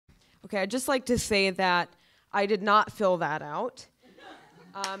Okay, I'd just like to say that I did not fill that out.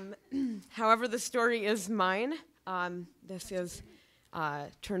 However, the story is mine. This is,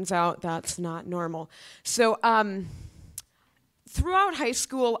 turns out that's not normal. So, throughout high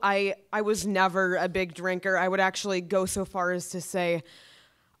school, I was never a big drinker. I would actually go so far as to say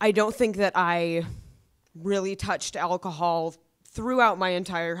I don't think that I really touched alcohol throughout my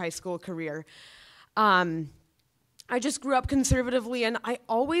entire high school career. I just grew up conservatively, and I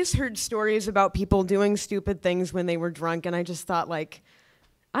always heard stories about people doing stupid things when they were drunk, and I just thought, like,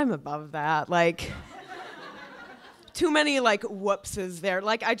 I'm above that. Like, too many, like, whoopses there.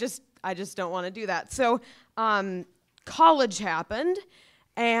 Like, I just don't want to do that. So, college happened,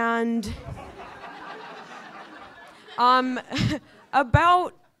 and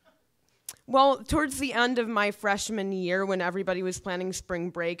towards the end of my freshman year, when everybody was planning spring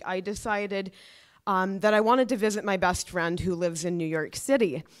break, I decided that I wanted to visit my best friend who lives in New York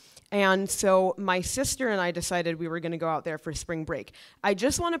City. And so my sister and I decided we were going to go out there for spring break. I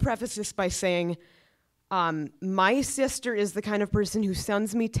just want to preface this by saying my sister is the kind of person who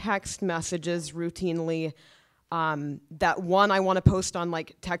sends me text messages routinely that one I want to post on,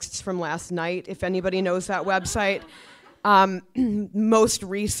 like, texts from last night, if anybody knows that website. Most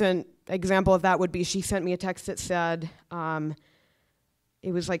recent example of that would be she sent me a text that said,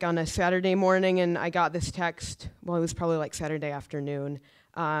 it was like on a Saturday morning, and I got this text, well, it was probably like Saturday afternoon.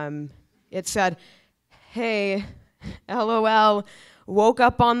 It said, "Hey, LOL, woke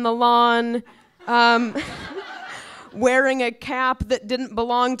up on the lawn, wearing a cap that didn't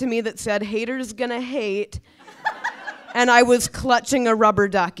belong to me that said, 'Haters gonna hate,' and I was clutching a rubber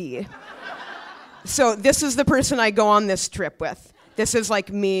ducky." So this is the person I go on this trip with. This is like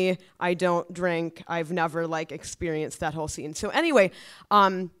me. I don't drink. I've never, like, experienced that whole scene. So anyway,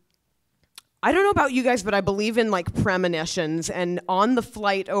 I don't know about you guys, but I believe in, like, premonitions. And on the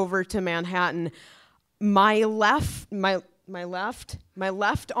flight over to Manhattan, my left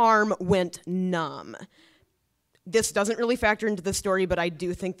arm went numb. This doesn't really factor into the story, but I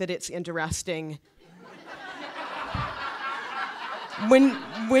do think that it's interesting.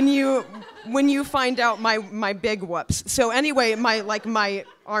 When you find out my big whoops. So anyway, my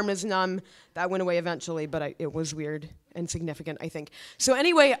arm is numb. That went away eventually, but it was weird and significant, I think. So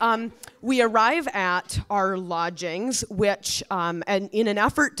anyway, we arrive at our lodgings, which, and in an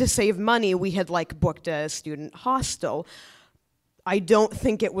effort to save money, we had, like, booked a student hostel. I don't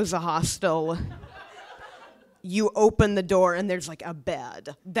think it was a hostel. You open the door and there's, like, a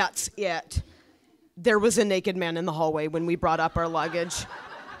bed. That's it. There was a naked man in the hallway when we brought up our luggage.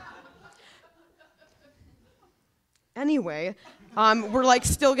 Anyway, we're, like,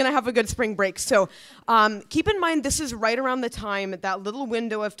 still gonna have a good spring break. So keep in mind, this is right around the time, that little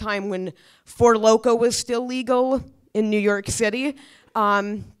window of time when Four Loko was still legal in New York City.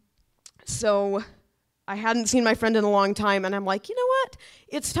 So I hadn't seen my friend in a long time, and I'm like, you know what?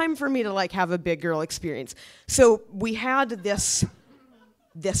 It's time for me to, like, have a big girl experience. So we had this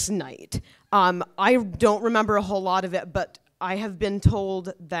night. I don't remember a whole lot of it, but I have been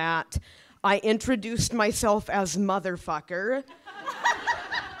told that I introduced myself as motherfucker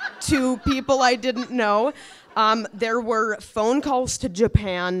to people I didn't know. There were phone calls to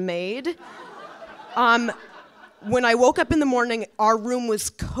Japan made. When I woke up in the morning, our room was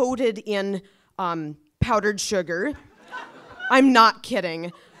coated in powdered sugar. I'm not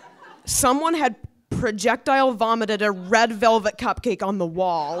kidding. Someone had projectile vomited a red velvet cupcake on the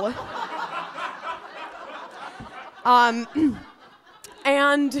wall.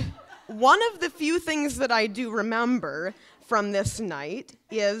 And one of the few things that I do remember from this night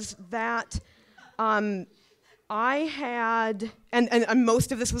is that I had, and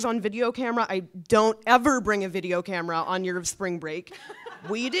most of this was on video camera. I don't ever bring a video camera on your spring break.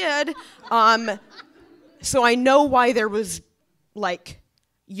 We did. So I know why there was, like,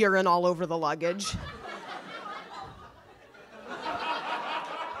 urine all over the luggage.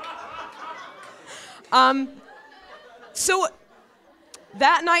 So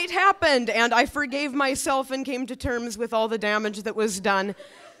that night happened, and I forgave myself and came to terms with all the damage that was done.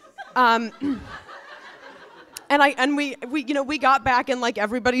 And we got back, and, like,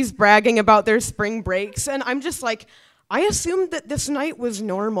 everybody's bragging about their spring breaks, and I'm just like, I assumed that this night was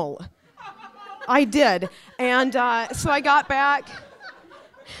normal. I did. And so I got back,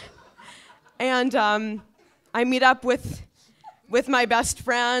 and I meet up with my best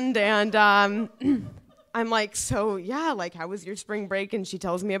friend, and I'm like, so yeah, like, how was your spring break? And she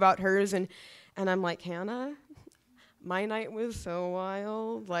tells me about hers, and I'm like, Hannah, my night was so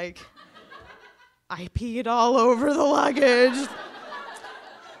wild. Like, I peed all over the luggage.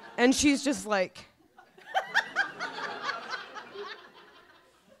 And she's just like,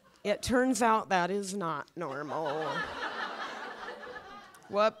 It turns out that is not normal.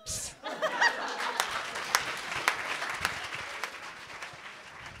 Whoops.